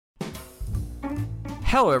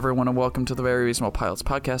Hello, everyone, and welcome to the Very Reasonable Pilots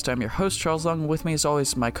Podcast. I'm your host, Charles Long. With me, as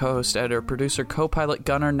always, my co-host, editor, producer, co-pilot,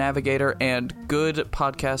 gunner, navigator, and good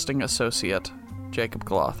podcasting associate, Jacob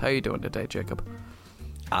Gloth. How you doing today, Jacob?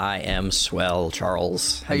 I am swell,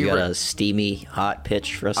 Charles. How you you got a steamy, hot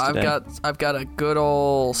pitch for us today? I've got a good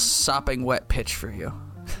old sopping wet pitch for you.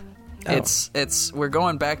 We're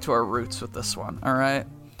going back to our roots with this one, all right?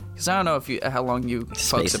 Because I don't know how long you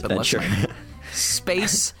folks have been listening.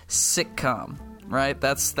 Space sitcom. Right,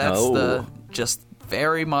 that's the just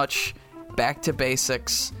very much back to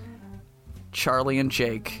basics. Charlie and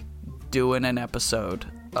Jake doing an episode.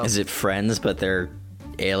 Is it Friends, but they're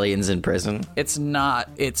aliens in prison? It's not.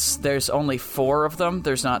 There's only 4 of them.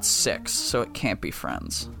 There's not 6, so it can't be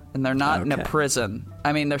Friends. And they're not in a prison.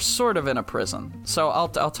 I mean, they're sort of in a prison. So I'll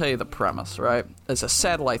tell you the premise, right? There's a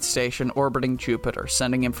satellite station orbiting Jupiter,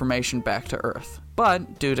 sending information back to Earth.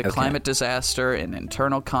 But due to climate disaster and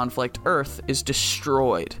internal conflict, Earth is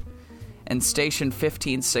destroyed. And Station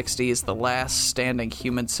 1560 is the last standing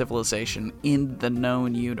human civilization in the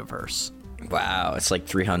known universe. Wow, it's like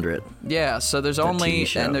 300. Yeah, so there's only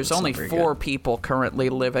 4 people currently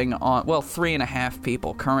living on, 3.5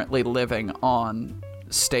 people currently living on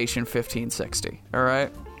Station 1560, all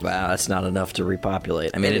right? Wow, that's not enough to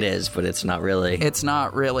repopulate. I mean, it is, but it's not really. It's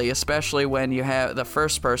not really, especially when you have the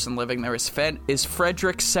first person living there is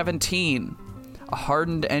Frederick 17, a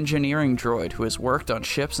hardened engineering droid who has worked on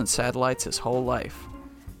ships and satellites his whole life.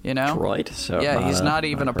 You know? Droid? So yeah, he's not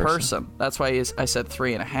even a person. That's why I said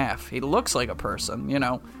 3.5. He looks like a person, you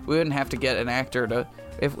know? We wouldn't have to get an actor to...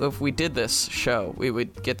 If we did this show, we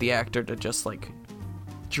would get the actor to just, like,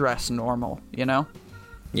 dress normal, you know?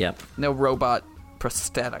 Yep. No robot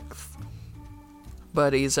prosthetics.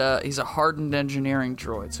 But he's a hardened engineering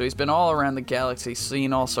droid, so he's been all around the galaxy,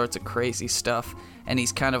 seen all sorts of crazy stuff, and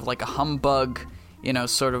he's kind of like a humbug, you know,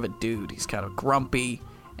 sort of a dude. He's kind of grumpy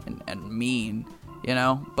and mean, you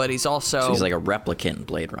know, but he's also... So he's like a replicant in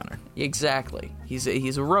Blade Runner. Exactly. He's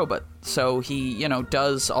a robot, so he, you know,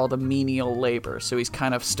 does all the menial labor, so he's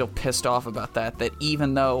kind of still pissed off about that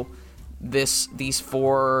even though these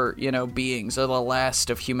 4, you know, beings are the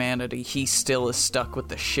last of humanity, he still is stuck with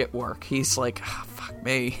the shit work. He's like, fuck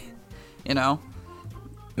me, you know?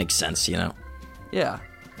 Makes sense, you know? Yeah.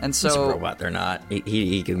 And so... He's a robot, they're not.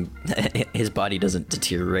 He can... His body doesn't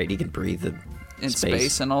deteriorate, he can breathe in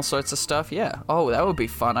space and all sorts of stuff, yeah. Oh, that would be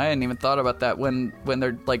fun. I hadn't even thought about that. When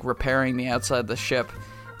they're, like, repairing the outside of the ship,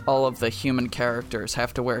 all of the human characters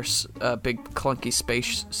have to wear big clunky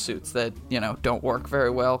space suits that, you know, don't work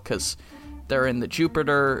very well because they're in the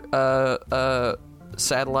Jupiter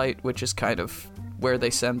satellite, which is kind of where they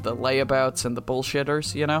send the layabouts and the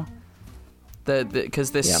bullshitters, you know? Because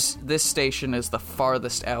this station is the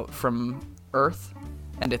farthest out from Earth,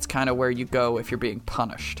 and it's kind of where you go if you're being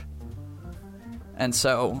punished. And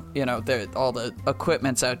so, you know, all the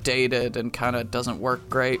equipment's outdated and kind of doesn't work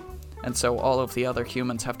great. And so all of the other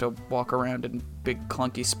humans have to walk around in big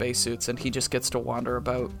clunky spacesuits, and he just gets to wander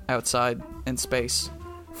about outside in space,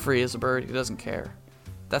 free as a bird. He doesn't care.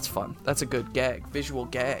 That's fun. That's a good gag, visual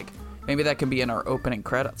gag. Maybe that can be in our opening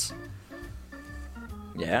credits.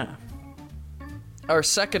 Yeah. Our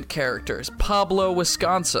second character is Pablo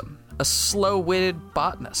Wisconsin, a slow-witted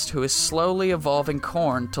botanist who is slowly evolving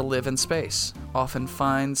corn to live in space. Often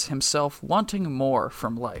finds himself wanting more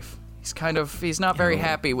from life. He's not very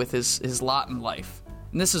happy with his lot in life.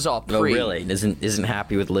 And this is all pre. Oh, really? Isn't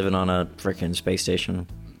happy with living on a freaking space station?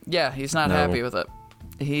 Yeah, he's not happy with it.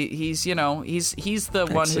 He's the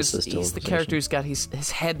one who's he's the character who's got his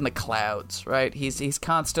head in the clouds, right? He's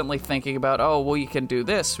constantly thinking about, oh, well, you can do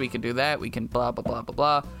this, we can do that, we can blah blah blah blah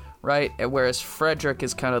blah, right? Whereas Frederick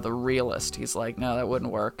is kind of the realist. He's like, no, that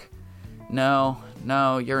wouldn't work. No,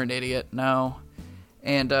 you're an idiot. No.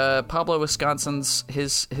 And Pablo Wisconsin's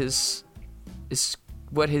his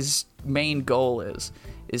main goal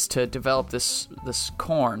is to develop this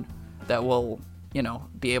corn that will, you know,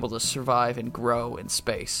 be able to survive and grow in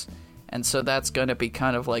space. And so that's going to be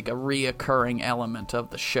kind of like a reoccurring element of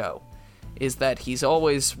the show, is that he's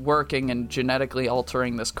always working and genetically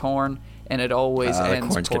altering this corn, and it always ends...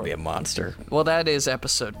 The corn's going to be a monster. Well, that is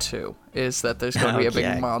episode 2, is that there's going to be a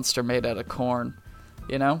big monster made out of corn,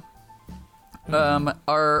 you know?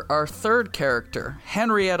 Our third character,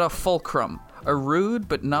 Henrietta Fulcrum, a rude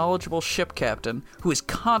but knowledgeable ship captain who is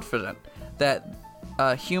confident that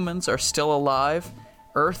humans are still alive,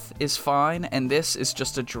 Earth is fine, and this is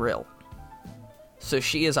just a drill. So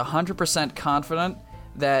she is 100% confident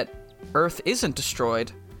that Earth isn't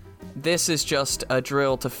destroyed. This is just a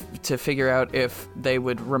drill to figure out if they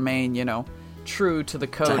would remain, you know, true to the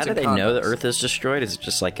codes. So how do they know the Earth is destroyed? Is it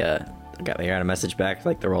just like they got a message back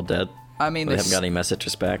like they're all dead? I mean, they haven't got any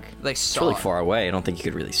messages back. They It's saw really it. far away. I don't think you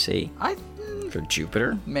could really see. For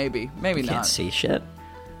Jupiter? Maybe You not. can't see shit.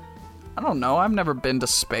 I don't know. I've never been to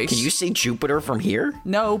space. Can you see Jupiter from here?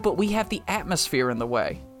 No, but we have the atmosphere in the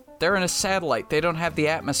way. They're in a satellite. They don't have the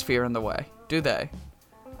atmosphere in the way, do they?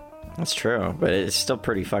 That's true, but it's still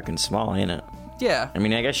pretty fucking small, ain't it? Yeah. I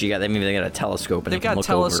mean, I guess they got a telescope and They've they can got look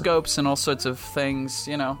telescopes and all sorts of things,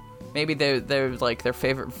 you know. Maybe they're like their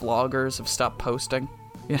favorite vloggers have stopped posting.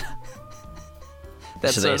 Yeah. over.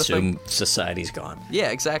 That So they sort of thing. assume society's gone. Yeah,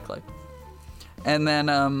 exactly. And then,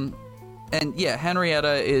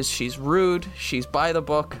 Henrietta she's rude, she's by the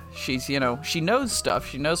book, she's, she knows stuff,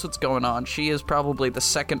 she knows what's going on. She is probably the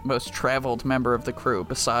second most traveled member of the crew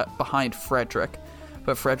behind Frederick.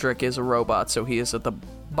 But Frederick is a robot, so he is at the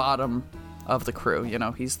bottom of the crew,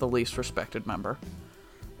 he's the least respected member.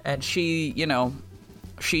 And she,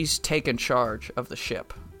 she's taken charge of the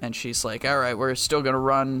ship. And she's like, all right, we're still going to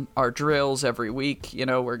run our drills every week.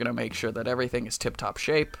 We're going to make sure that everything is tip-top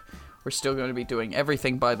shape. We're still going to be doing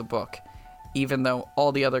everything by the book. Even though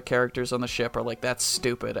all the other characters on the ship are like, that's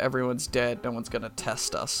stupid. Everyone's dead. No one's going to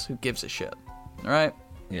test us. Who gives a shit? All right?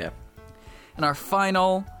 Yeah. And our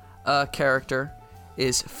final character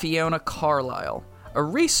is Fiona Carlyle, a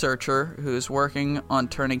researcher who's working on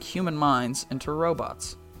turning human minds into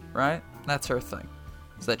robots. Right? That's her thing.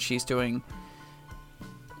 Is that she's doing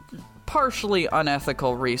partially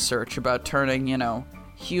unethical research about turning,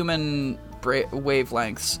 human brain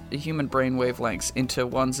wavelengths into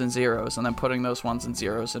ones and zeros, and then putting those ones and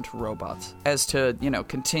zeros into robots, as to,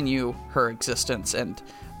 continue her existence and,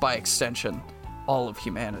 by extension, all of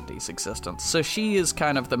humanity's existence. So she is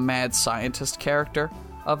kind of the mad scientist character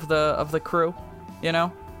of the crew,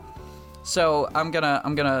 So I'm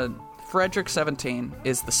gonna Frederick 17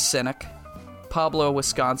 is the cynic, Pablo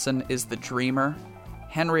Wisconsin is the dreamer,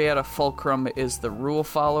 Henrietta Fulcrum is the rule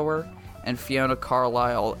follower, and Fiona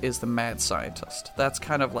Carlyle is the mad scientist. That's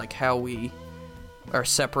kind of like how we are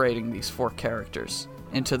separating these four characters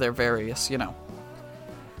into their various,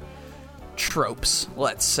 tropes,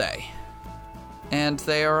 let's say. And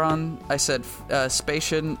they are on, I said, Space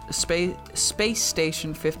Station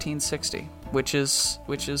 1560, which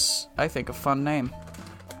is, I think, a fun name.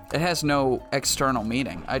 It has no external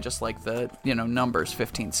meaning. I just like the, numbers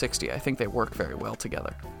 1560. I think they work very well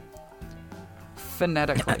together.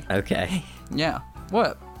 Phonetically. Okay. Yeah.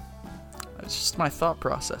 What? It's just my thought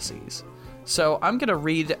processes. So I'm going to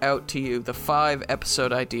read out to you the 5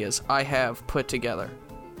 episode ideas I have put together.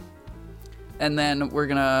 And then we're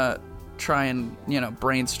going to try and,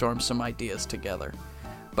 brainstorm some ideas together.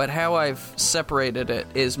 But how I've separated it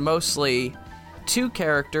is mostly 2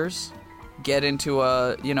 characters get into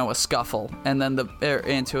a scuffle, and then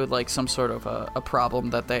into like some sort of a problem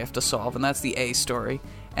that they have to solve, and that's the A story.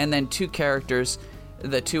 And then 2 characters,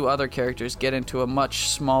 the 2 other characters, get into a much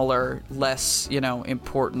smaller, less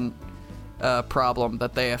important problem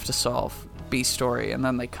that they have to solve, B story, and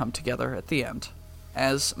then they come together at the end,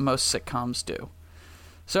 as most sitcoms do.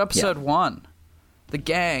 So episode 1, the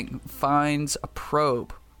gang finds a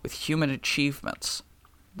probe with human achievements,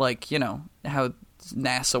 like how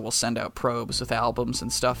NASA will send out probes with albums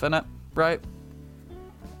and stuff in it, right?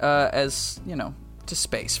 As, to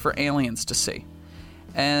space, for aliens to see.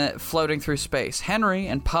 And floating through space. Henry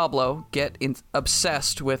and Pablo get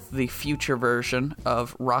obsessed with the future version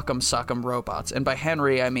of Rock'em Sock'em Robots. And by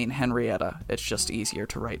Henry, I mean Henrietta. It's just easier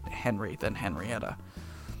to write Henry than Henrietta.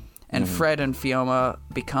 And Fred and Fiona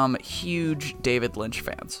become huge David Lynch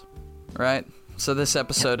fans, right? So this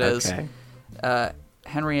episode is...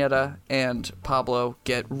 Henrietta and Pablo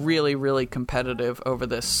get really, really competitive over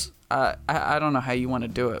this. I don't know how you want to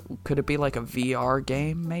do it. Could it be like a VR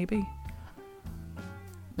game, maybe?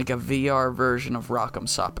 Like a VR version of Rock'em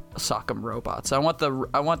Sock'em Robots. I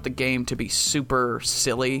want the game to be super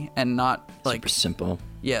silly and not like... Super simple.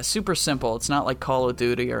 Yeah, super simple. It's not like Call of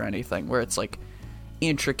Duty or anything, where it's like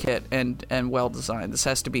intricate and well-designed. This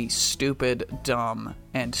has to be stupid, dumb,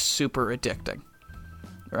 and super addicting.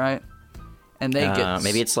 Right? And they get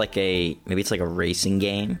maybe it's like a racing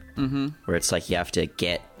game where it's like you have to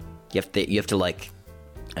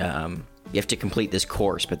complete this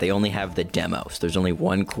course, but they only have the demos. There's only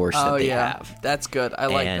one course that they have. That's good. I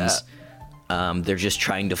like that. They're just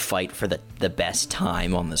trying to fight for the best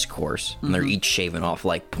time on this course, and they're each shaving off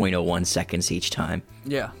like 0.01 seconds each time.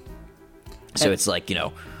 Yeah. So it's like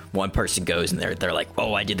one person goes and they're like,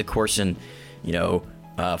 oh, I did the course in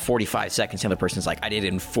 45 seconds. The other person's like, I did it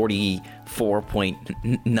in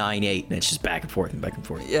 44.98, and it's just back and forth and back and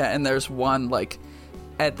forth. Yeah, and there's one, like,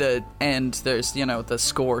 at the end, there's, the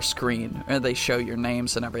score screen, and they show your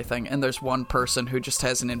names and everything, and there's one person who just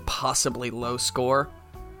has an impossibly low score,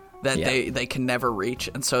 that they can never reach,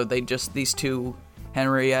 and so these two,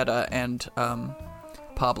 Henrietta and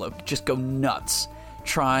Pablo, just go nuts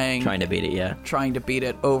trying to beat it. Trying to beat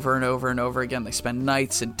it over and over and over again. They spend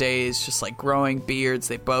nights and days just like growing beards.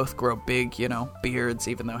 They both grow big, beards,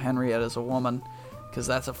 even though Henrietta's a woman, because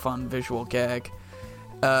that's a fun visual gag.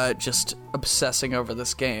 Just obsessing over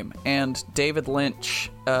this game. And David Lynch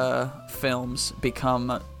films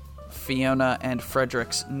become Fiona and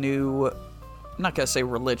Frederick's new, I'm not going to say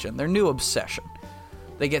religion, their new obsession.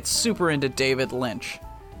 They get super into David Lynch,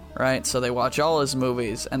 right? So they watch all his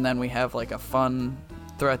movies, and then we have like a fun,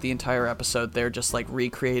 throughout the entire episode, they're just like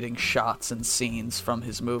recreating shots and scenes from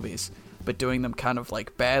his movies, but doing them kind of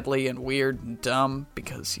like badly and weird and dumb,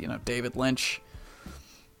 because, David Lynch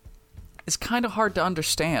is kind of hard to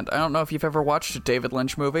understand. I don't know if you've ever watched a David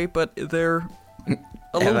Lynch movie, but they're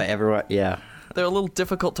yeah. They're a little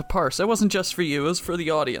difficult to parse. It wasn't just for you, it was for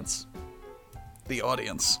the audience. The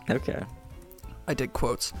audience. Okay. I did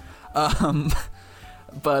quotes.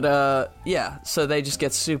 Yeah, so they just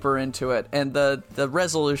get super into it. And the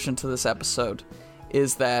resolution to this episode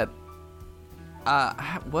is that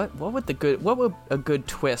what would a good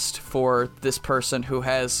twist for this person who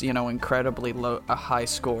has, incredibly a high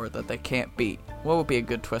score that they can't beat? What would be a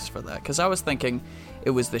good twist for that? Because I was thinking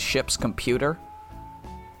it was the ship's computer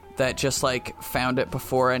that just like found it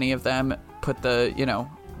before any of them put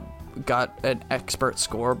got an expert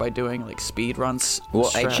score by doing like speed runs. Well,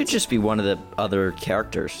 it should just be one of the other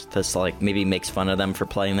characters that's like maybe makes fun of them for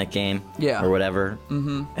playing that game, or whatever.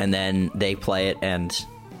 Mm-hmm. And then they play it, and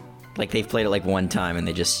like they've played it like one time, and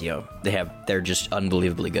they just they're just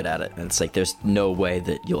unbelievably good at it. And it's like there's no way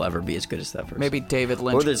that you'll ever be as good as that person. Maybe David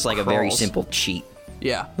Lynch. Or there's like a very simple cheat.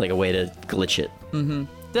 Yeah, like a way to glitch it. Mm-hmm.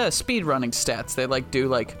 The speed running stats, they like do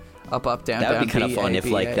like up, down, that down. That would be kind of fun if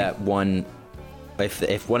like that one.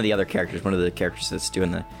 If one of the characters that's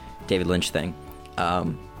doing the David Lynch thing,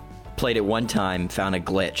 played it one time, found a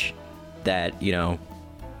glitch that,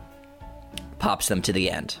 pops them to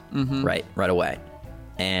the end, right away.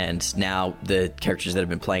 And now the characters that have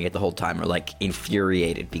been playing it the whole time are, like,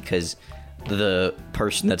 infuriated because the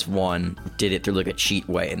person that's won did it through, like, a cheat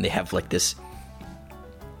way, and they have, like, this...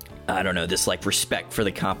 I don't know, this, like, respect for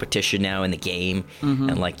the competition now in the game,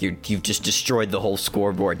 and, like, you've just destroyed the whole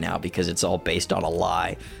scoreboard now because it's all based on a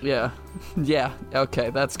lie. Yeah. Yeah,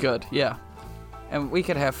 okay, that's good, yeah. And we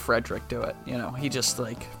could have Frederick do it, he just,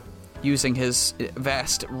 like, using his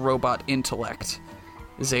vast robot intellect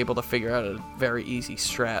is able to figure out a very easy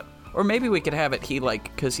strat. Or maybe we could have it,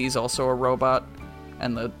 because he's also a robot,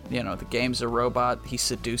 and the game's a robot, he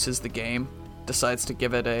seduces the game, decides to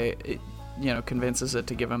give it convinces it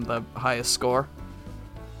to give him the highest score.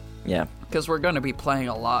 Yeah. Because we're going to be playing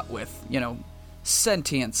a lot with,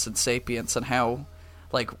 sentience and sapience and how,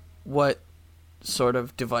 like, what sort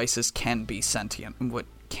of devices can be sentient and what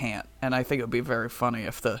can't. And I think it would be very funny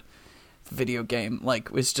if the video game, like,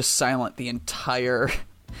 was just silent the entire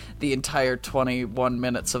 21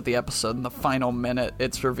 minutes of the episode. In the final minute,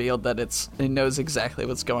 it's revealed that it knows exactly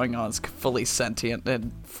what's going on. It's fully sentient,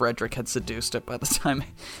 and Frederick had seduced it by the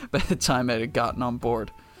time it had gotten on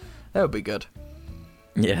board. That would be good.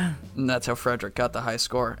 Yeah. And that's how Frederick got the high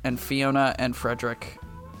score. And Fiona and Frederick,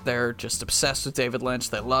 they're just obsessed with David Lynch.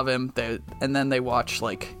 They love him. And then they watch,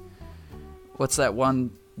 like, what's that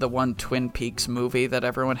one, the one Twin Peaks movie that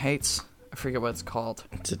everyone hates? I forget what it's called.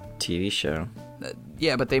 It's a TV show.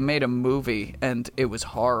 Yeah, but they made a movie, and it was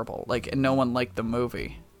horrible. Like, and no one liked the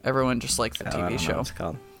movie. Everyone just liked the TV I don't show. know what it's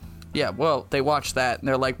called. Yeah, well, they watched that, and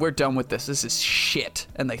they're like, we're done with this. This is shit.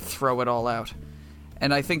 And they throw it all out.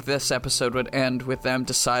 And I think this episode would end with them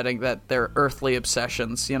deciding that their earthly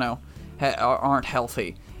obsessions, aren't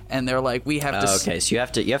healthy. And they're like, we have to... Okay, so you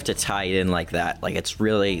have to tie it in like that. Like, it's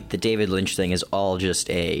really... The David Lynch thing is all just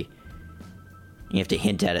a... You have to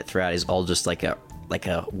hint at it throughout. Is all just like a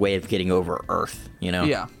way of getting over Earth,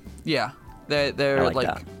 Yeah. They're like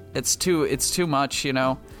that. It's too much,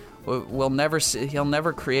 We'll never see. He'll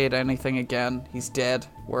never create anything again. He's dead.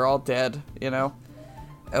 We're all dead,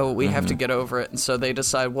 Oh, we have to get over it, and so they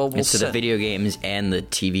decide. Well, the video games and the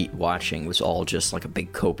TV watching was all just like a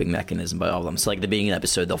big coping mechanism by all of them. So, like the beginning of the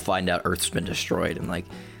episode, they'll find out Earth's been destroyed, and like.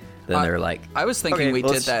 Then they're like, I was thinking we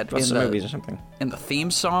did that in the movies or something. In the theme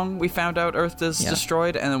song, we found out Earth is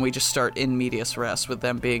destroyed, and then we just start in medias res with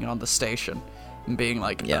them being on the station and being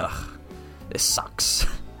like, ugh, this sucks.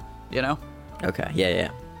 Okay,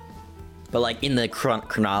 yeah. But like in the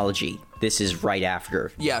chronology, this is right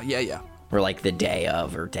after. Yeah. Or like the day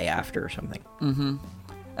of or day after or something. Mm-hmm.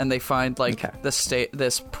 And they find like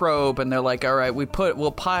this probe, and they're like, all right,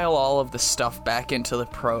 we'll pile all of the stuff back into the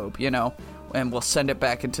probe, and we'll send it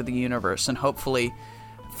back into the universe, and hopefully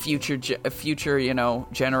future, you know,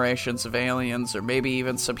 generations of aliens, or maybe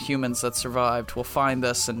even some humans that survived, will find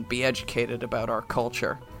this and be educated about our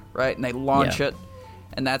culture, right? And they launch it,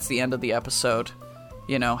 and that's the end of the episode.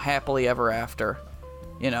 You know, happily ever after.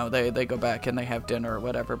 You know, they go back and they have dinner or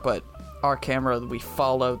whatever, but our camera, we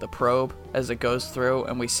follow the probe as it goes through,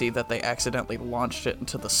 and we see that they accidentally launched it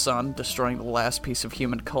into the sun, destroying the last piece of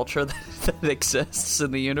human culture that exists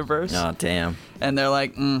in the universe. Oh, damn. And they're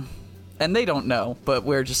like, and they don't know, but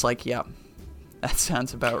we're just like, yeah, that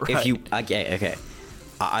sounds about right. Okay.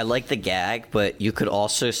 I like the gag, but you could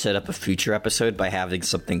also set up a future episode by having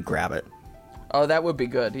something grab it. Oh, that would be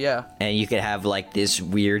good, yeah. And you could have, like, this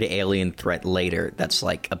weird alien threat later that's,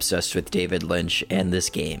 like, obsessed with David Lynch and this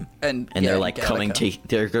game. And they're, like, coming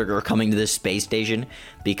to this space station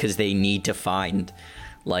because they need to find,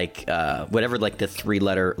 like, whatever, like, the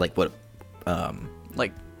three-letter, like, what,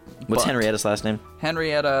 what's Henrietta's last name?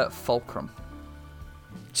 Henrietta Fulcrum.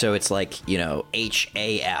 So it's like, you know,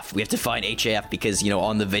 HAF. We have to find HAF because, you know,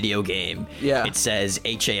 on the video game, it says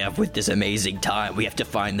HAF with this amazing time. We have to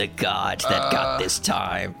find the god that got this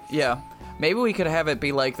time. Yeah. Maybe we could have it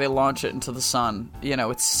be like they launch it into the sun. You know,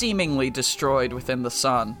 it's seemingly destroyed within the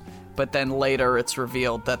sun, but then later it's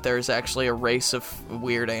revealed that there's actually a race of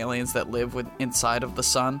weird aliens that live inside of the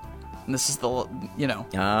sun. And this is the, you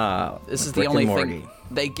know, this is the only thing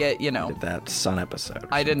they get, you know. That sun episode.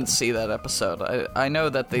 I didn't see that episode. I know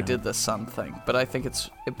that they did the sun thing, but I think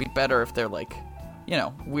it'd be better if they're like, you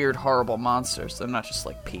know, weird, horrible monsters. They're not just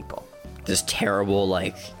like people. Just terrible,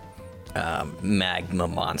 like, magma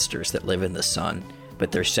monsters that live in the sun,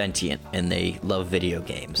 but they're sentient and they love video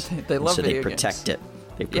games. They love so video they protect games.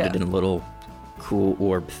 it. They put it in a little cool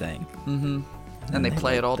orb thing. Mm-hmm. And they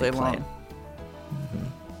play it all day long. Mm-hmm.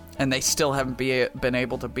 And they still haven't been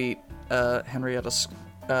able to beat Henrietta's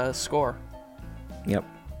score. Yep.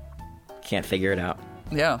 Can't figure it out.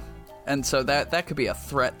 Yeah. And so that could be a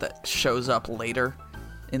threat that shows up later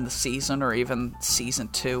in the season, or even season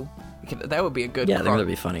 2. That would be a good I think that would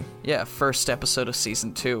be funny. Yeah, first episode of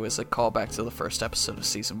season 2 is a callback to the first episode of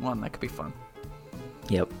season 1. That could be fun.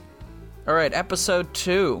 Yep. Alright, episode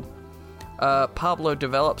 2. Pablo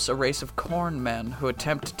develops a race of corn men who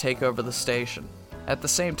attempt to take over the station. At the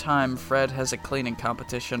same time, Fred has a cleaning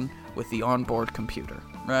competition with the onboard computer,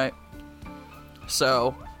 right?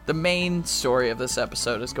 So, the main story of this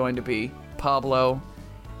episode is going to be Pablo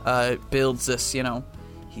builds this, you know,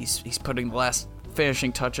 he's putting the last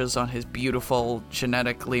finishing touches on his beautiful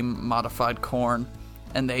genetically modified corn,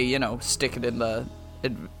 and they, you know, stick it in the,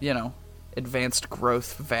 you know, advanced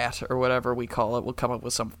growth vat or whatever we call it. We'll come up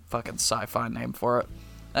with some fucking sci-fi name for it.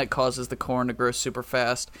 That causes the corn to grow super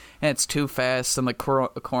fast, and it's too fast, and the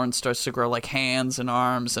corn starts to grow like hands and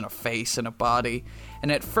arms and a face and a body.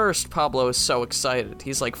 And at first, Pablo is so excited.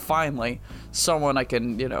 He's like, finally, someone I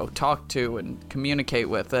can, you know, talk to and communicate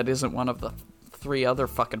with that isn't one of the 3 other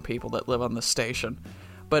fucking people that live on the station.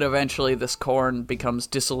 But eventually, this corn becomes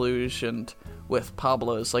disillusioned with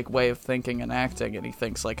Pablo's, like, way of thinking and acting, and he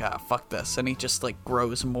thinks, like, fuck this, and he just, like,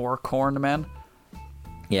 grows more corn men.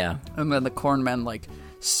 Yeah. And then the corn men, like,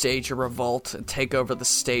 stage a revolt and take over the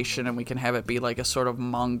station, and we can have it be like a sort of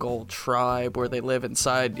Mongol tribe where they live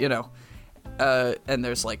inside, you know, and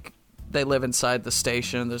there's like, they live inside the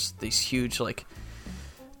station. There's these huge, like,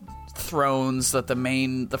 thrones that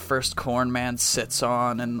the first corn man sits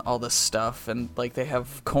on, and all this stuff, and like they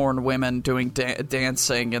have corn women doing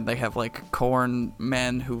dancing, and they have like corn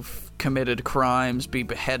men who've committed crimes be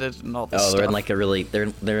beheaded and all this stuff. They're in like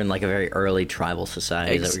they're in like a very early tribal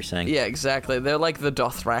society. Is that what you're saying? Yeah, exactly. They're like the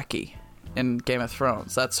Dothraki in Game of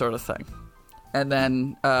Thrones, that sort of thing. And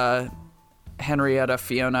then Henrietta,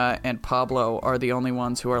 Fiona, and Pablo are the only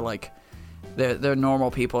ones who are like, they're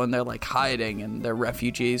normal people, and they're like hiding, and they're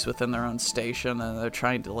refugees within their own station, and they're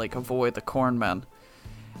trying to like avoid the cornmen.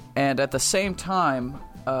 And at the same time,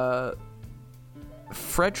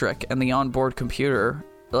 Frederick and the onboard computer,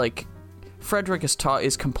 like, Frederick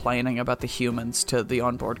is complaining about the humans to the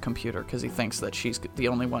onboard computer because he thinks that she's the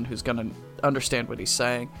only one who's going to understand what he's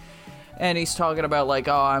saying. And he's talking about, like,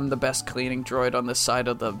 oh, I'm the best cleaning droid on this side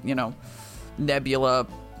of the, you know, nebula,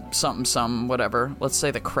 something, whatever. Let's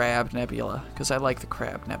say the Crab Nebula, because I like the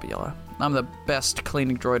Crab Nebula. I'm the best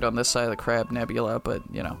cleaning droid on this side of the Crab Nebula, but,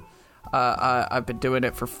 you know, I've been doing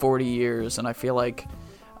it for 40 years, and I feel like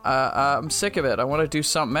I'm sick of it. I want to do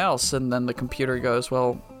something else. And then the computer goes,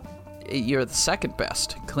 well, you're the second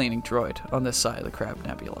best cleaning droid on this side of the Crab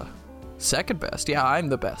Nebula. Second best? Yeah, I'm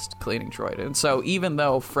the best cleaning droid. And so even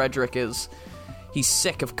though Frederick he's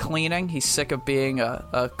sick of cleaning, he's sick of being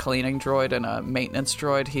a cleaning droid and a maintenance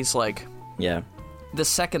droid, he's like, yeah, the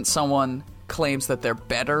second someone claims that they're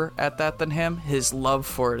better at that than him, his love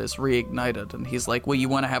for it is reignited, and he's like, well, you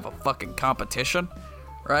want to have a fucking competition,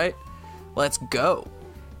 right? Let's go.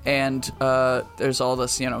 And there's all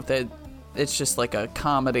this, it's just like a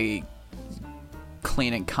comedy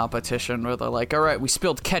cleaning competition where they're like, all right, we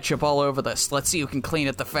spilled ketchup all over this. Let's see who can clean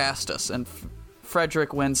it the fastest. And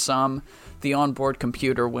Frederick wins some. The onboard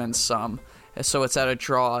computer wins some. So it's at a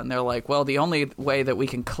draw, and they're like, well, the only way that we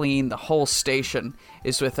can clean the whole station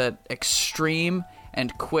is with an extreme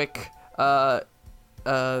and quick, what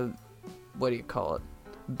do you call it?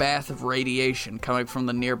 Bath of radiation coming from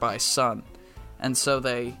the nearby sun. And so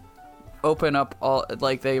they open up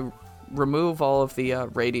they remove all of the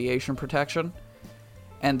radiation protection,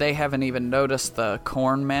 and they haven't even noticed the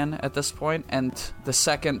corn men at this point. And the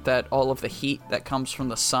second that all of the heat that comes from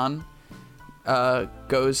the sun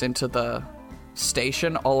goes into the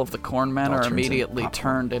station, all of the corn men are immediately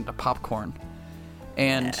turned into popcorn.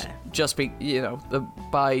 And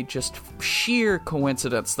by just sheer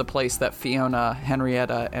coincidence, the place that Fiona,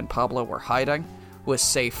 Henrietta, and Pablo were hiding was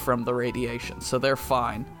safe from the radiation, so they're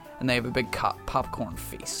fine, and they have a big popcorn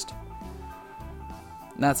feast.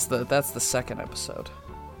 And that's the second episode.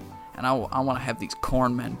 And I want to have these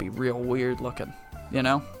corn men be real weird looking,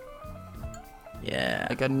 Yeah.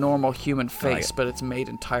 like a normal human face, but it's made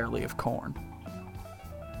entirely of corn.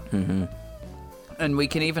 Mm-hmm. And we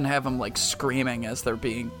can even have them like screaming as they're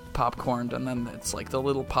being popcorned, and then it's like the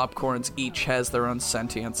little popcorns each has their own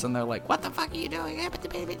sentience, and they're like, what the fuck are you doing?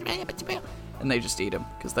 And they just eat them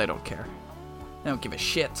because they don't care. They don't give a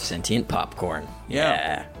shit. Sentient popcorn.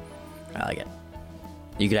 Yeah. I like it.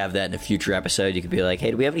 You could have that in a future episode. You could be like,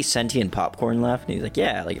 hey, do we have any sentient popcorn left? And he's like,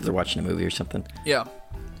 yeah, like if they're watching a movie or something. Yeah.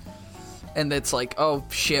 And it's like, oh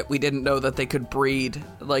shit, we didn't know that they could breed.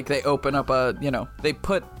 Like they open up they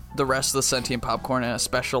put the rest of the sentient popcorn in a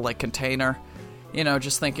special like container,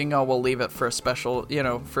 just thinking, oh, we'll leave it for a special,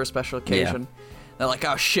 for a special occasion. Yeah. They're like,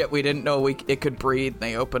 oh shit, we didn't know it could breed. And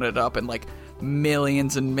they open it up, and like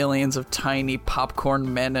millions and millions of tiny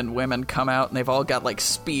popcorn men and women come out, and they've all got like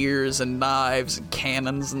spears and knives and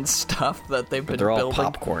cannons and stuff that they've been building. They're all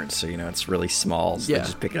popcorn, so it's really small, so they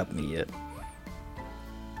just pick it up and eat it.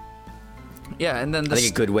 Yeah, and then I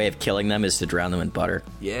think a good way of killing them is to drown them in butter.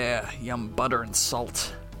 Yeah, yum, butter and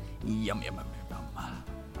salt. Yum, yum, yum, yum.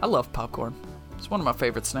 I love popcorn. It's one of my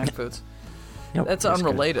favorite snack foods. Yep, that's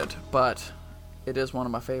unrelated, but it is one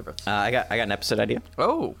of my favorites. I got an episode idea.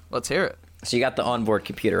 Oh, let's hear it. So you got the onboard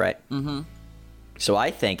computer, right? Mm-hmm. So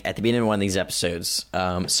I think at the beginning of one of these episodes,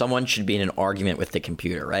 someone should be in an argument with the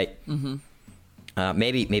computer, right? Mm-hmm.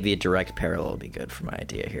 Maybe a direct parallel would be good for my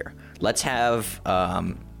idea here. Let's have...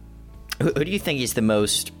 Who do you think is the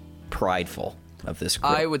most prideful of this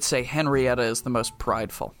group? I would say Henrietta is the most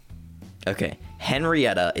prideful. Okay.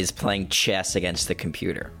 Henrietta is playing chess against the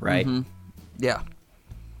computer, right? Mm-hmm. Yeah.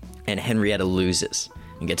 And Henrietta loses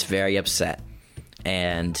and gets very upset.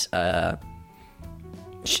 And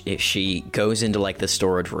she goes into like the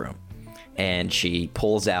storage room, and she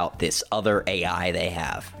pulls out this other AI they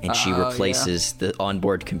have, and she replaces the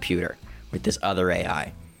onboard computer with this other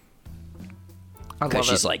AI. Because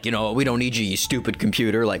she's like, we don't need you, you stupid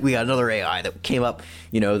computer. Like, we got another AI that came up,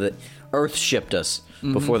 that Earth shipped us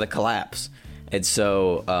before the collapse. And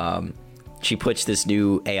so she puts this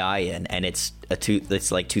new AI in, and it's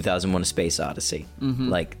like 2001: A Space Odyssey. Mm-hmm.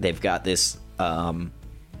 Like, they've got this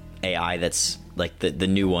AI that's like the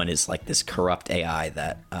new one is like this corrupt AI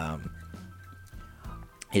that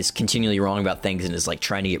is continually wrong about things and is like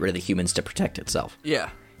trying to get rid of the humans to protect itself.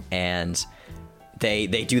 Yeah. And they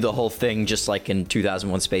do the whole thing just like in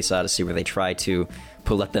 2001: Space Odyssey, where they try to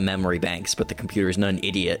pull up the memory banks, but the computer's not an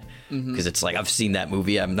idiot because it's like, I've seen that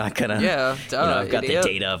movie, I'm not gonna I've got the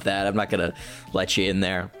data of that, I'm not gonna let you in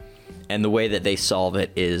there. And the way that they solve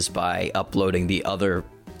it is by uploading the other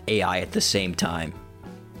AI at the same time.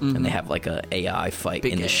 And they have like a AI fight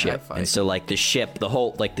in the ship. And so like the ship, the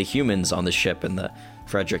whole, like the humans on the ship and the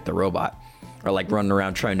Frederick the robot are like running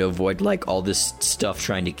around trying to avoid like all this stuff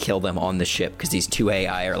trying to kill them on the ship, because these two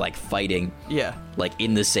AI are like fighting like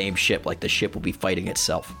in the same ship. Like the ship will be fighting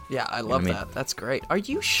itself. Yeah, I love that. I mean? That's great. Are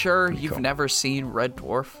you sure you've never seen Red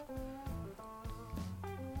Dwarf?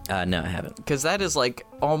 No, I haven't. Because that is like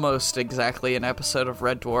almost exactly an episode of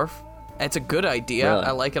Red Dwarf. It's a good idea. Really?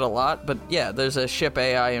 I like it a lot. But yeah, there's a ship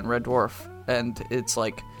AI in Red Dwarf, and it's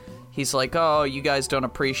like, he's like, oh, you guys don't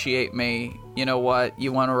appreciate me. You know what?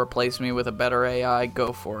 You want to replace me with a better AI?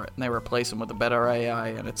 Go for it. And they replace him with a better AI,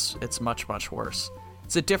 and it's much, much worse.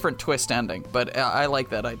 It's a different twist ending, but I like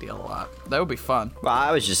that idea a lot. That would be fun. Well,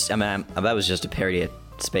 that was just a parody of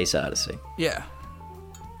Space Odyssey. Yeah.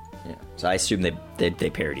 Yeah. So I assume they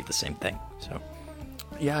parodied the same thing. So.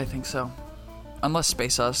 Yeah, I think so. Unless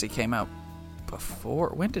Space Odyssey came out before.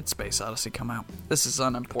 When did Space Odyssey come out? This is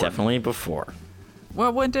unimportant. Definitely before.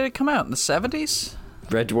 Well, when did it come out? In the 70s?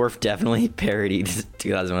 Red Dwarf definitely parodied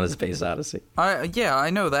 2001: A Space Odyssey. Yeah, I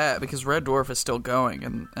know that because Red Dwarf is still going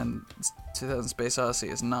and 2000 Space Odyssey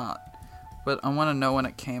is not. But I want to know when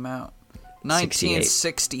it came out.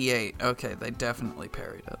 1968. Okay, they definitely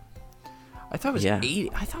parodied it. I thought it was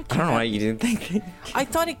 80. I don't know why you didn't think. I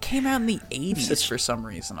thought it came out in the 80s for some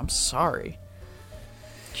reason. I'm sorry.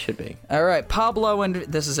 Should be. All right,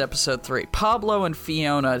 this is episode 3. Pablo and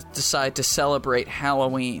Fiona decide to celebrate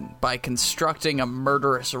Halloween by constructing a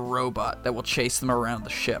murderous robot that will chase them around the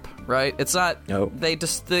ship, right? It's not... No. They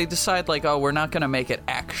decide, like, oh, we're not going to make it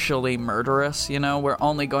actually murderous, you know? We're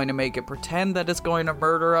only going to make it pretend that it's going to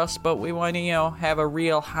murder us, but we want to, have a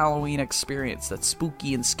real Halloween experience that's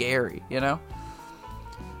spooky and scary, you know?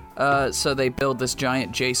 So they build this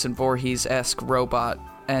giant Jason Voorhees-esque robot,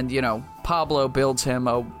 and, Pablo builds him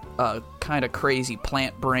a kind of crazy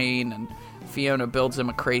plant brain, and Fiona builds him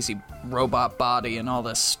a crazy robot body and all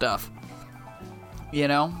this stuff.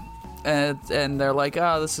 And they're like,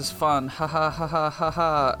 this is fun, ha ha ha ha ha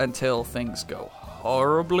ha, until things go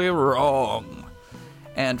horribly wrong.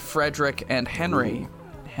 And Frederick and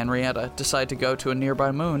Henrietta, decide to go to a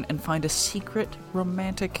nearby moon and find a secret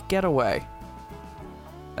romantic getaway.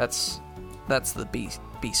 That's the B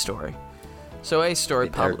story. So A story...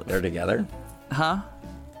 They're together? Huh?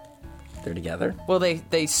 They're together? Well,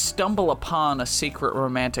 they stumble upon a secret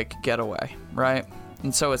romantic getaway, right?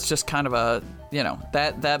 And so it's just kind of a,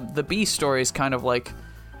 that the B story is kind of like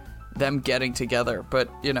them getting together,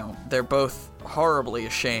 but, they're both horribly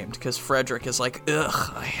ashamed because Frederick is like,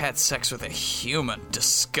 ugh, I had sex with a human,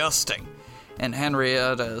 disgusting. And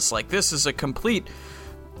Henrietta is like, this is a complete...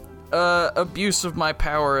 abuse of my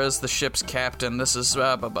power as the ship's captain. This is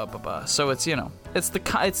blah blah blah blah blah. So it's it's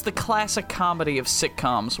the classic comedy of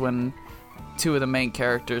sitcoms when two of the main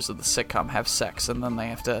characters of the sitcom have sex and then they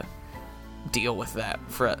have to deal with that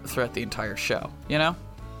throughout the entire show. Yeah.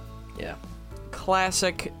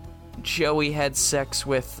 Classic. Joey had sex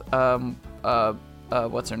with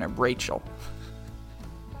what's her name? Rachel.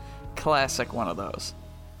 Classic one of those.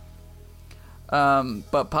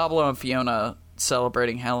 But Pablo and Fiona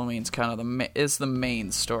celebrating Halloween's kind of is the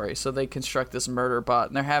main story. So they construct this murder bot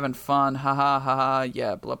and they're having fun, ha ha ha ha,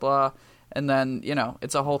 yeah, blah blah. And then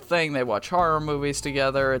it's a whole thing. They watch horror movies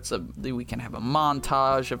together. We can have a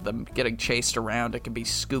montage of them getting chased around. It can be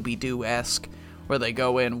Scooby-Doo-esque, where they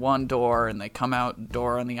go in one door and they come out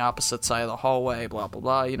door on the opposite side of the hallway, blah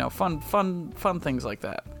blah blah. Fun things like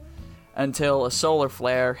that. Until a solar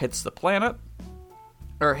flare hits the planet,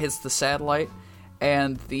 or hits the satellite,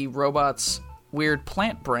 and the robot's weird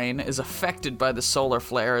plant brain is affected by the solar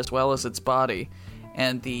flare as well as its body,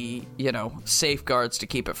 and the, safeguards to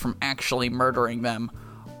keep it from actually murdering them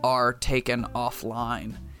are taken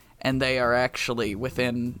offline, and they are actually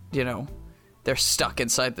within, they're stuck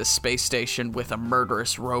inside this space station with a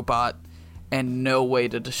murderous robot and no way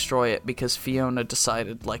to destroy it because Fiona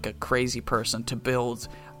decided, like a crazy person, to build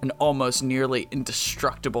an almost nearly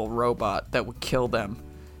indestructible robot that would kill them,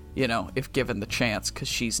 if given the chance, because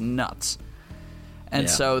she's nuts. And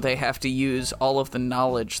so they have to use all of the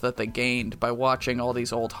knowledge that they gained by watching all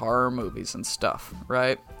these old horror movies and stuff,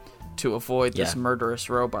 right? To avoid this murderous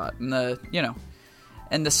robot. And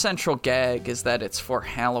the central gag is that it's for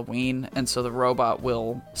Halloween, and so the robot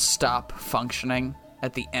will stop functioning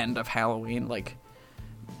at the end of Halloween,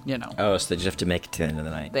 Oh, so they just have to make it to the end of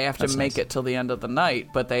the night. They have to make it till the end of the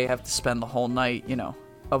night, but they have to spend the whole night,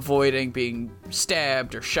 avoiding being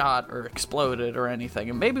stabbed or shot or exploded or anything.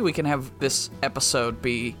 And maybe we can have this episode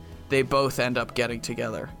be they both end up getting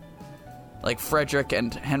together. Like Frederick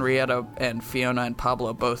and Henrietta and Fiona and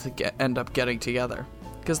Pablo both end up getting together.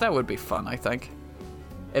 Because that would be fun, I think.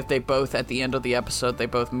 If they both, at the end of the episode, they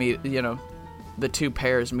both meet, the two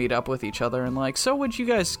pairs meet up with each other and like, so what'd you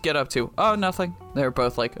guys get up to? Oh, nothing. They're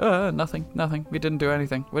both like, nothing. We didn't do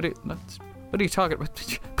anything. What are you talking about?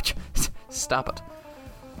 Stop it.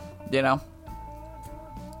 I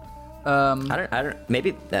don't.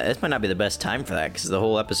 Maybe this might not be the best time for that because the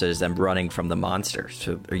whole episode is them running from the monster.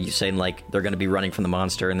 So, are you saying like they're going to be running from the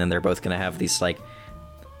monster and then they're both going to have these like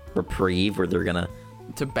reprieve where they're going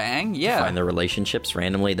to bang? Yeah, find their relationships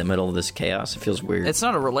randomly in the middle of this chaos? It feels weird. It's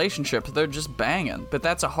not a relationship; they're just banging. But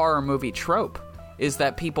that's a horror movie trope: is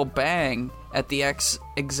that people bang at the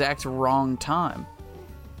exact wrong time.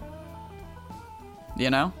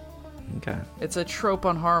 Okay. It's a trope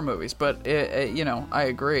on horror movies, but, I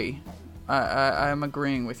agree. I'm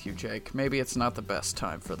agreeing with you, Jake. Maybe it's not the best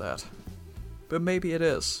time for that. But maybe it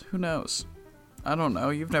is. Who knows? I don't know.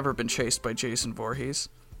 You've never been chased by Jason Voorhees.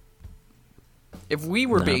 If we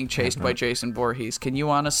were No, being chased I'm by not. Jason Voorhees, can you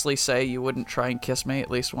honestly say you wouldn't try and kiss me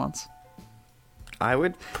at least once? I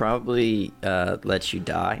would probably let you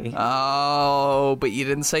die. Oh, but you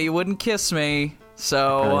didn't say you wouldn't kiss me.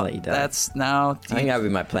 So Probably let you die. that's now. I think that would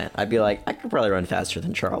be my plan. I'd be like, I could probably run faster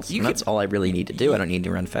than Charles. You And could- that's all I really need to do. I don't need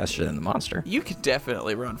to run faster than the monster. You could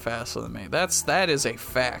definitely run faster than me. That is a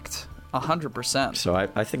fact, 100%. So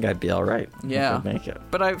I think I'd be all right. Yeah, If I'd make it.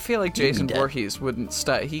 but I feel like You'd be Jason dead. Voorhees wouldn't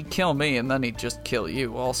stop. He'd kill me and then he'd just kill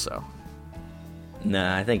you also.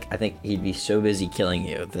 Nah, I think he'd be so busy killing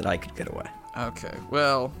you that I could get away. Okay,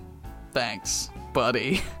 well, thanks,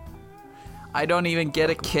 buddy. I don't even get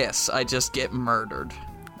a kiss. I just get murdered.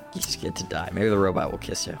 You just get to die. Maybe the robot will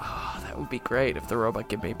kiss you. Oh, that would be great if the robot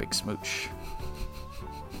gave me a big smooch.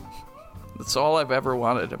 That's all I've ever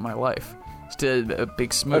wanted in my life. Just a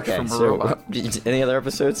big smooch Okay, from a so robot. any other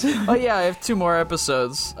episodes? Oh yeah, I have 2 more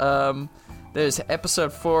episodes. There's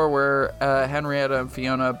episode 4 where Henrietta and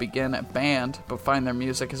Fiona begin a band, but find their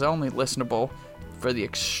music is only listenable for the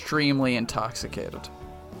extremely intoxicated.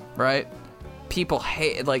 Right? People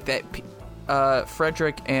hate like that.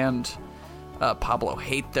 Frederick and Pablo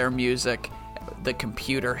hate their music. The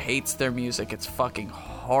computer hates their music. It's fucking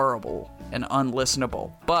horrible and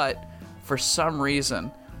unlistenable. But for some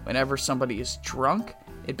reason, whenever somebody is drunk,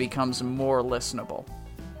 it becomes more listenable.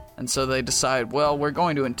 And so they decide, well, we're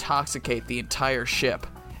going to intoxicate the entire ship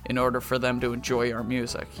in order for them to enjoy our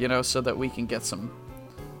music, so that we can get some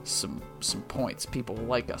points. People will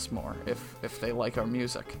like us more if they like our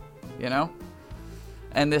music,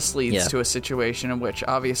 And this leads to a situation in which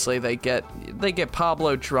obviously they get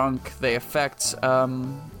Pablo drunk. They affect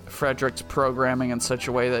Frederick's programming in such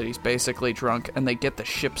a way that he's basically drunk, and they get the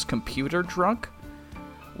ship's computer drunk,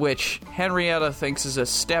 which Henrietta thinks is a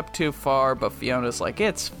step too far, but Fiona's like,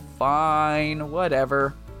 it's fine,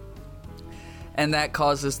 whatever. And that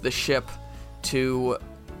causes the ship to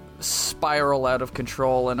spiral out of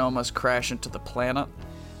control and almost crash into the planet.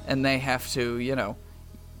 And they have to,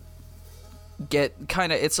 get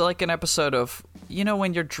kind of, it's like an episode of,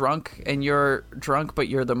 when you're drunk but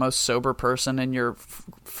you're the most sober person in your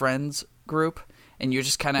friends group, and you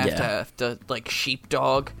just kind of have to like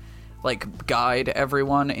sheepdog, like guide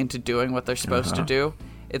everyone into doing what they're supposed to do.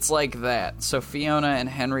 It's like that. So Fiona and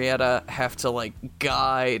Henrietta have to like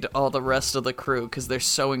guide all the rest of the crew because they're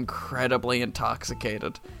so incredibly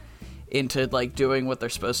intoxicated into like doing what they're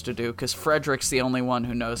supposed to do, because Frederick's the only one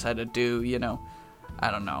who knows how to do, I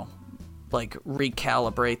don't know, like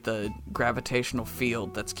recalibrate the gravitational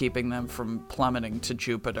field that's keeping them from plummeting to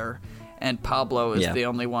Jupiter, and Pablo is the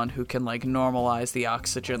only one who can like normalize the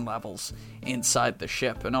oxygen levels inside the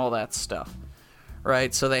ship and all that stuff,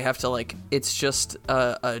 right? So they have to like, it's just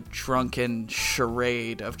a drunken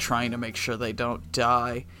charade of trying to make sure they don't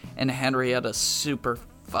die, and Henrietta's super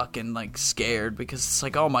fucking like scared because it's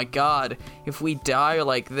like, oh my god, if we die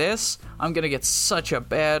like this, I'm gonna get such a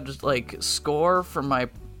bad like score from my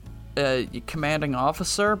commanding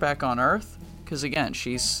officer back on Earth, because again,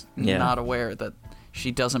 she's not aware that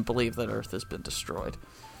she doesn't believe that Earth has been destroyed.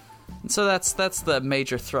 And so that's the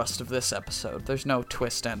major thrust of this episode. There's no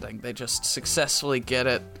twist ending. They just successfully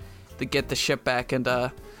get the ship back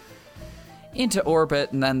into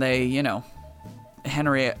orbit, and then they,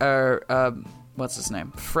 what's his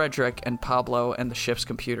name? Frederick and Pablo and the ship's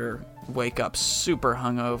computer wake up super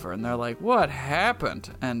hungover, and they're like, what happened?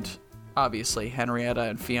 And obviously, Henrietta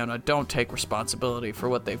and Fiona don't take responsibility for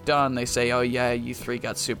what they've done. They say, oh yeah, you 3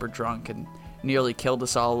 got super drunk and nearly killed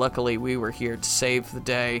us all. Luckily, we were here to save the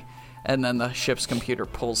day. And then the ship's computer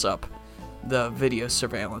pulls up the video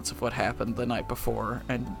surveillance of what happened the night before,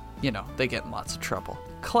 and, they get in lots of trouble.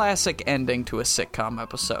 Classic ending to a sitcom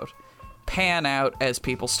episode. Pan out as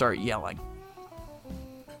people start yelling.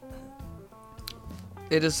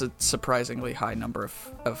 It is a surprisingly high number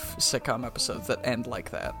of sitcom episodes that end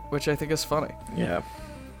like that, which I think is funny. Yeah.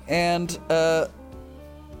 And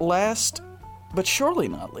last, but surely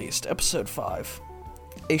not least, episode 5.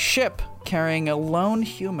 A ship carrying a lone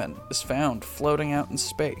human is found floating out in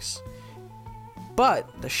space.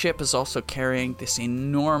 But the ship is also carrying this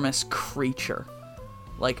enormous creature.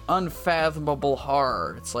 Like unfathomable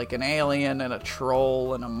horror. It's like an alien and a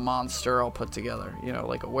troll and a monster all put together.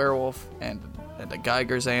 Like a werewolf and a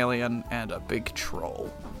Geiger's alien and a big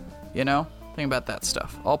troll. Think about that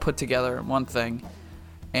stuff. All put together in one thing.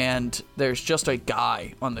 And there's just a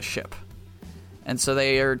guy on the ship. And so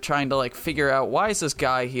they are trying to like figure out, why is this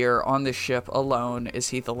guy here on this ship alone? Is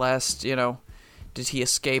he the last, did he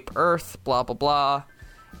escape Earth? Blah, blah, blah.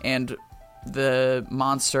 And the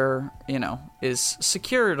monster, is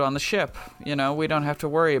secured on the ship. We don't have to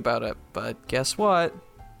worry about it. But guess what?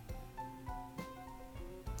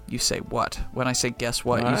 You say what? When I say guess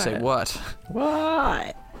what? You say what?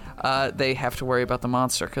 What? They have to worry about the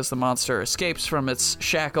monster because the monster escapes from its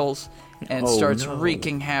shackles and starts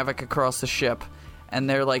wreaking havoc across the ship. And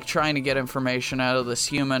they're like trying to get information out of this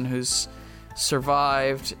human who's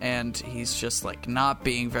survived, and he's just like not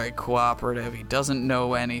being very cooperative. He doesn't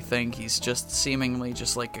know anything. He's just seemingly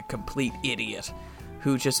just like a complete idiot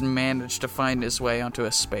who just managed to find his way onto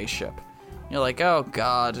a spaceship. You're like, oh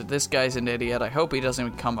god, this guy's an idiot. I hope he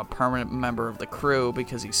doesn't become a permanent member of the crew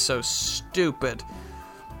because he's so stupid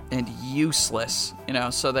and useless. You know,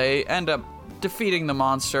 so they end up defeating the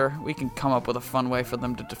monster. We can come up with a fun way for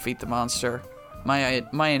them to defeat the monster.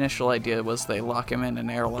 My initial idea was they lock him in an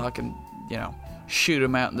airlock and, you know, shoot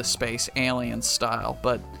him out into space, alien style.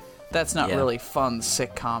 But that's not really fun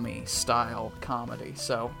sitcom-y style comedy.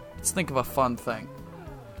 So let's think of a fun thing.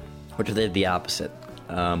 What if they did the opposite?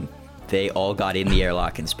 They all got in the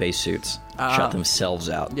airlock in spacesuits, shut themselves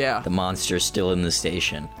out. Yeah. The monster's still in the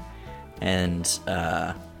station. And,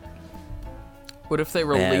 what if they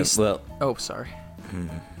released... we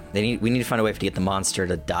need to find a way to get the monster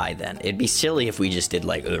to die then. It'd be silly if we just did,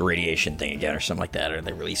 like, the radiation thing again or something like that, or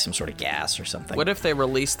they release some sort of gas or something. What if they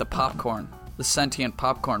released the popcorn, the sentient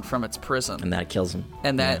popcorn from its prison? And that kills him.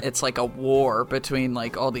 And that it's like a war between,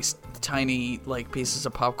 like, all these tiny, like, pieces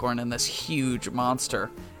of popcorn and this huge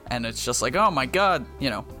monster. And it's just like, oh my god, you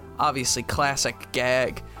know, obviously classic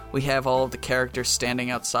gag. We have all of the characters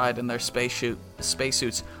standing outside in their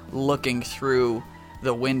spacesuits looking through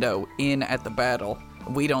the window in at the battle.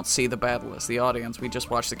 We don't see the battle as the audience. We just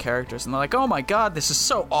watch the characters, and they're like, oh my god, this is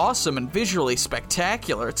so awesome and visually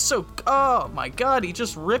spectacular. It's so... Oh my god, he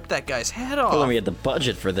just ripped that guy's head off. Well, we had the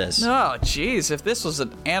budget for this. Oh, jeez. If this was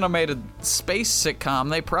an animated space sitcom,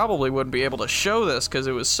 they probably wouldn't be able to show this because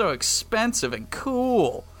it was so expensive and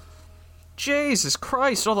cool. Jesus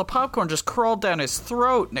Christ, all the popcorn just crawled down his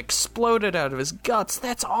throat and exploded out of his guts.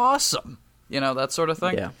 That's awesome. You know, that sort of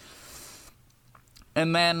thing. Yeah.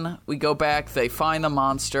 And then we go back, they find the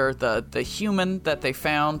monster, the human that they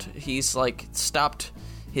found, he's like stopped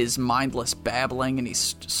his mindless babbling and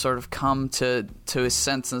he's sort of come to his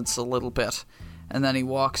senses a little bit. And then he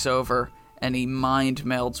walks over and he mind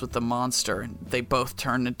melds with the monster, and they both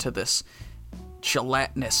turn into this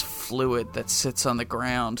gelatinous fluid that sits on the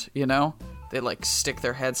ground, you know? They like stick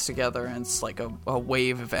their heads together and it's like a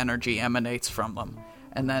wave of energy emanates from them.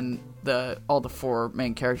 And then all the four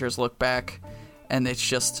main characters look back, and it's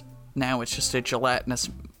just a gelatinous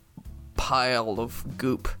pile of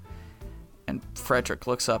goop. And Frederick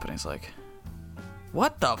looks up and he's like,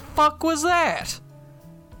 what the fuck was that?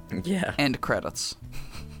 Yeah. End credits.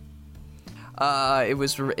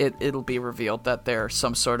 It'll be revealed that they're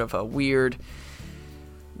some sort of a weird...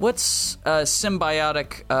 What's a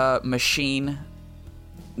symbiotic machine?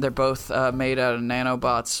 They're both made out of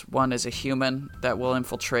nanobots. One is a human that will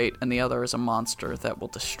infiltrate, and the other is a monster that will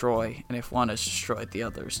destroy. And if one is destroyed, the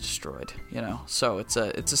other is destroyed. You know, so it's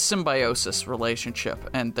a symbiosis relationship.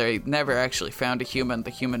 And they never actually found a human. The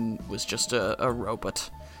human was just a robot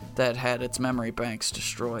that had its memory banks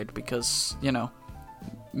destroyed because, you know,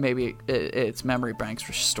 maybe its memory banks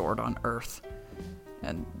were stored on Earth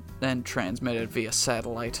and then transmitted via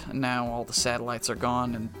satellite. And now all the satellites are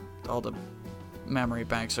gone and all the memory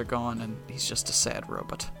banks are gone, and he's just a sad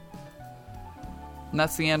robot. And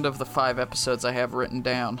that's the end of the 5 episodes I have written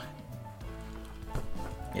down.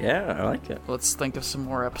 Yeah, I like it. Let's think of some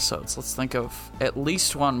more episodes. Let's think of at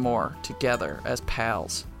least one more together as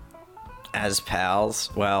pals. As pals?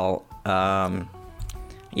 Well,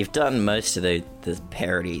 you've done most of the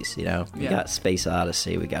parodies, you know? We got Space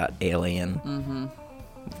Odyssey, we got Alien. Mm-hmm.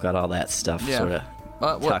 We've got all that stuff sort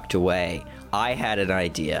of tucked away. I had an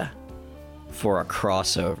idea for a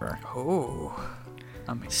crossover. Oh,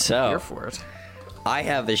 I'm here for it. I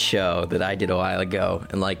have a show that I did a while ago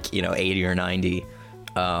in 80 or 90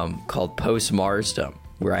 called Post Marsdom,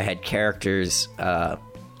 where I had characters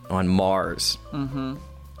on Mars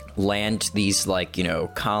land these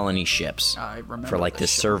colony ships for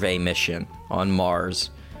this survey mission on Mars.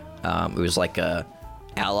 It was like a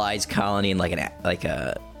Allies colony and like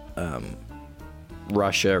a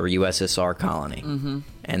Russia or USSR colony,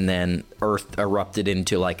 and then Earth erupted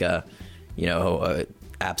into a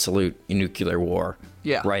absolute nuclear war.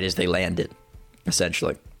 Yeah. Right as they landed,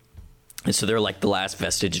 essentially, and so they're like the last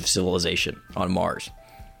vestige of civilization on Mars.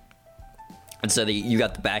 And so you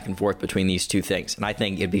got the back and forth between these two things, and I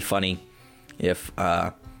think it'd be funny if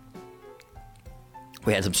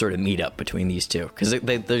we had some sort of meetup between these two, because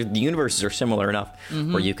the universes are similar enough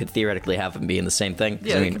where you could theoretically have them be in the same thing.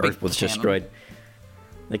 Yeah, I mean, Earth was destroyed.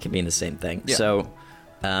 They could be in the same thing. Yeah. So,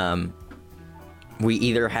 we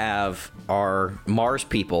either have our Mars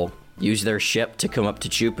people use their ship to come up to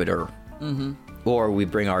Jupiter, or we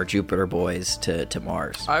bring our Jupiter boys to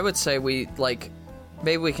Mars. I would say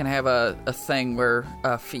maybe we can have a thing where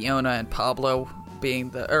Fiona and Pablo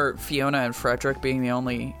Fiona and Frederick being the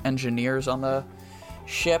only engineers on the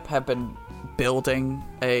ship have been building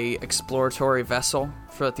a exploratory vessel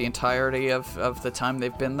for the entirety of the time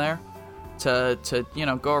they've been there to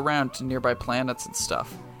go around to nearby planets and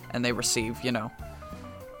stuff, and they receive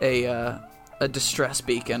a distress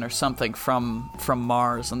beacon or something from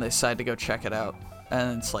Mars, and they decide to go check it out.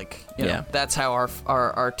 And it's like, that's how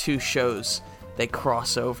our two shows, they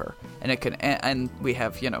cross over, and and we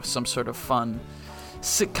have some sort of fun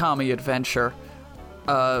sitcom-y adventure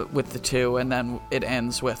with the two, and then it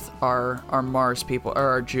ends with our Mars people or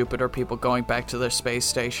our Jupiter people going back to their space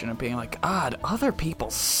station and being like, other people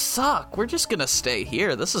suck. We're just gonna stay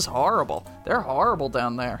here. This is horrible. They're horrible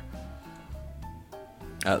down there.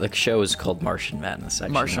 The show is called Martian Madness,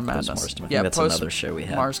 actually. Martian Madness. I think that's another show we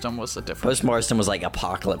had. Marsden was a different. Post-Marsden was like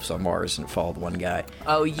Apocalypse on Mars and followed one guy.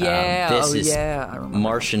 Oh, yeah. I remember.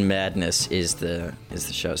 Martian Madness is the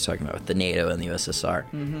show I was talking about with the NATO and the USSR.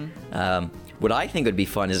 Mm-hmm. What I think would be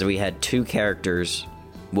fun is if we had two characters.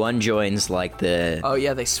 One joins like the... Oh,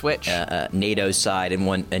 yeah, they switch. NATO side,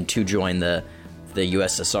 and two join the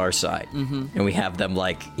USSR side. Mm-hmm. And we have them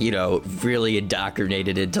really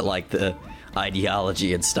indoctrinated into the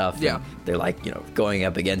ideology and stuff. Yeah. And they're going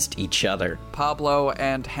up against each other. Pablo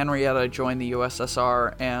and Henrietta join the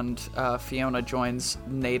USSR, and Fiona joins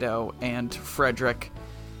NATO, and Frederick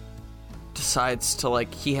decides to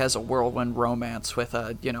he has a whirlwind romance with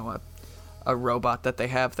a robot that they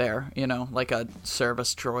have there, like a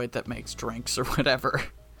service droid that makes drinks or whatever.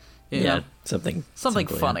 You know? Something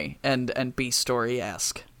simple, funny and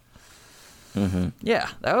B-story-esque. Mm-hmm. Yeah,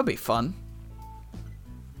 that would be fun.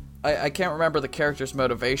 I can't remember the characters'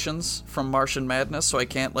 motivations from Martian Madness, so I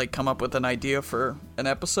can't come up with an idea for an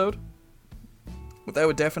episode. But that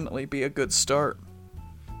would definitely be a good start.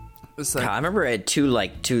 I remember I had two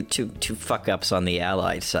fuck ups on the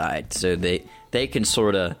Allied side, so they can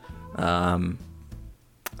sort of hang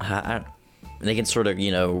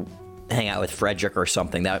out with Frederick or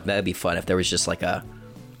something. That'd be fun if there was just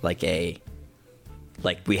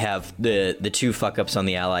we have the two fuck ups on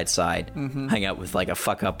the Allied side, hang out with a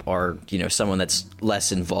fuck up or someone that's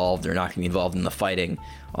less involved or not going to be involved in the fighting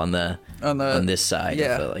on this side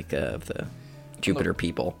of the Jupiter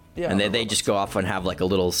people. Yeah, and they just go off and have a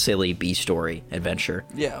little silly B story adventure.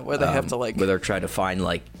 Yeah, where they have to where they're trying to find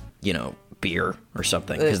beer or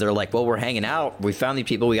something, because they're well, we're hanging out, we found these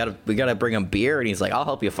people, we gotta bring them beer, and he's like, I'll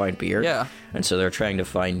help you find beer. Yeah. And so they're trying to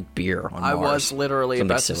find beer on Mars. I was literally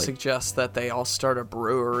about to suggest that they all start a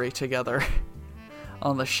brewery together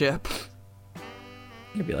on the ship.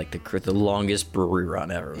 It'd be the longest brewery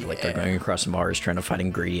run ever. Yeah. They're going across Mars trying to find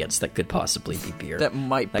ingredients that could possibly be beer. That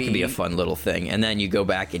could be a fun little thing. And then you go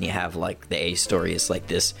back and you have the A story is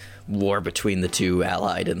this war between the two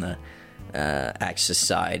Allied and the Axis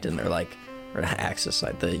side, and they're or not Axis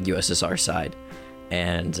side, the USSR side,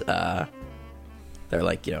 and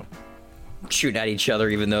they're shooting at each other,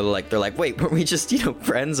 even though they're wait, weren't we just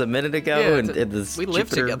friends a minute ago? Yeah, and this we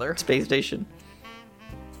lived together space station.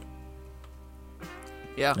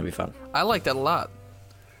 Yeah, that'd be fun. I like that a lot.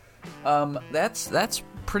 That's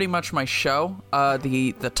pretty much my show.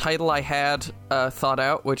 The title I had thought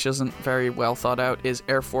out, which isn't very well thought out, is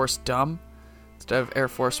Air Force Dumb instead of Air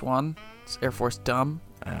Force One. It's Air Force Dumb.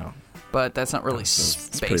 Oh. But that's not really space.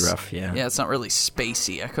 It's pretty rough, yeah. Yeah, it's not really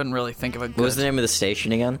spacey. I couldn't really think of a good... What was the name of the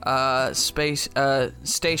station again? Station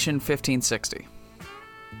 1560.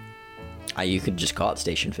 You could just call it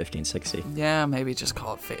Station 1560. Yeah, maybe just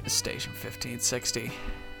call it Station 1560.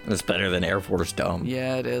 It's better than Air Force Dumb.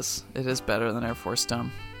 Yeah, it is. It is better than Air Force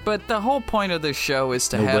Dumb. But the whole point of this show is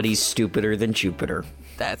to Nobody's stupider than Jupiter.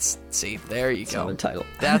 There you go. That's the title.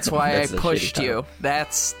 That's why I pushed you.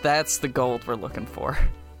 That's the gold we're looking for.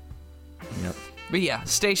 Yep. But yeah,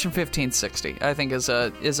 Station 1560, I think is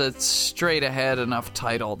a straight ahead enough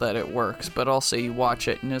title that it works, but also you watch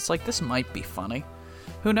it and it's this might be funny.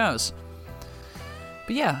 Who knows?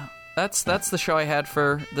 But yeah, that's the show I had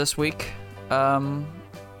for this week.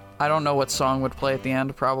 I don't know what song would play at the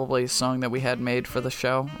end. Probably a song that we had made for the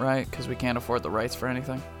show, right? Because we can't afford the rights for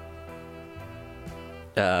anything.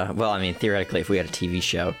 Well, I mean, theoretically, if we had a TV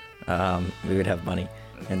show, we would have money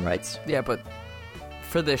and rights. Yeah, but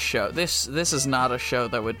for this show, this is not a show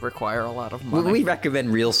that would require a lot of money. We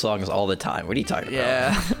recommend real songs all the time. What are you talking about?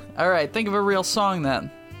 Yeah. All right, think of a real song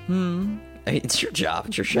then. It's your job.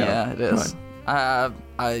 It's your show. Yeah, it is. A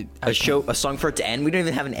song for it to end? We don't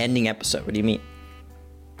even have an ending episode. What do you mean?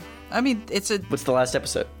 I mean, it's a What's the last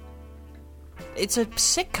episode? it's a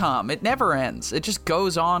sitcom. It never ends. It just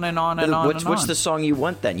goes on and on and on. What's the song you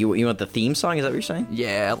want then? You want the theme song? Is that what you're saying?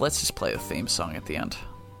 Yeah, let's just play the theme song at the end.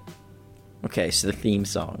 Okay, so the theme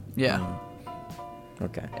song. Yeah.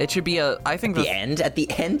 Okay. It should be I think At the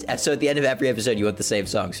end? So at the end of every episode, you want the same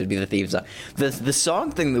song, so it'd be the theme song. The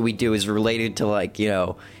song thing that we do is related to, like, you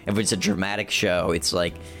know, if it's a dramatic show, it's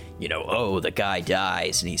like, you know, oh, the guy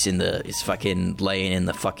dies, and he's fucking laying in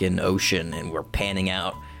the fucking ocean, and we're panning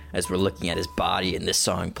out as we're looking at his body, and this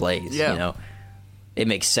song plays, Yeah. you know? It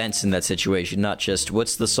makes sense in that situation, not just,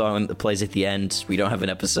 what's the song that plays at the end? We don't have an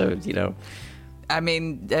episode, you know? I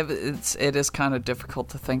mean, it is kind of difficult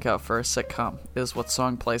to think of for a sitcom, is what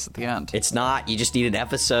song plays at the end. It's not. You just need an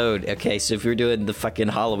episode. Okay, so if you're doing the fucking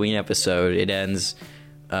Halloween episode, it ends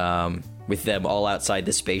with them all outside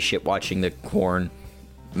the spaceship watching the corn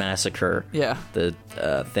massacre. Yeah. The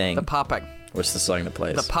thing. The popping. What's the song that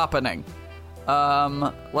plays? The poppening.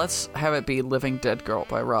 Let's have it be Living Dead Girl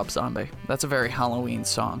by Rob Zombie. That's a very Halloween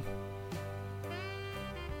song.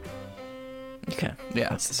 Okay. Yeah.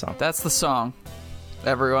 That's the song. That's the song,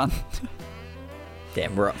 everyone.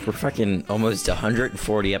 Damn, we're fucking almost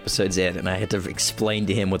 140 episodes in, and I had to explain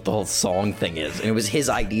to him what the whole song thing is. And it was his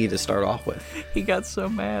idea to start off with. He got so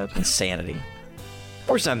mad. Insanity. Of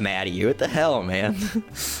course I'm mad at you. What the hell, man?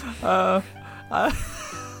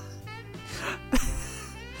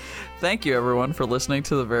 Thank you, everyone, for listening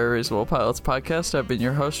to the Very Reasonable Pilots podcast. I've been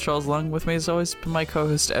your host, Charles Lung. With me, as always, been my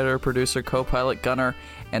co-host, editor, producer, co-pilot, gunner,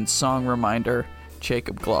 and song reminder,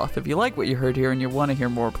 Jacob Gloth. If you like what you heard here and you want to hear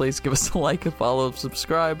more, please give us a like, a follow,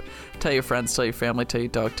 subscribe, tell your friends, tell your family, tell your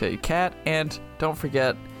dog, tell your cat, and don't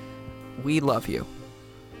forget, we love you.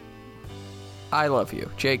 I love you.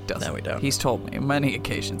 Jake doesn't. No, we don't. He's told me on many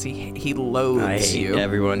occasions. He loathes I hate you.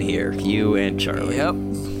 everyone here. You and Charlie. Yep.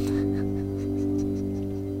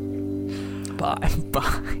 Bye.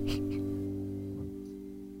 Bye.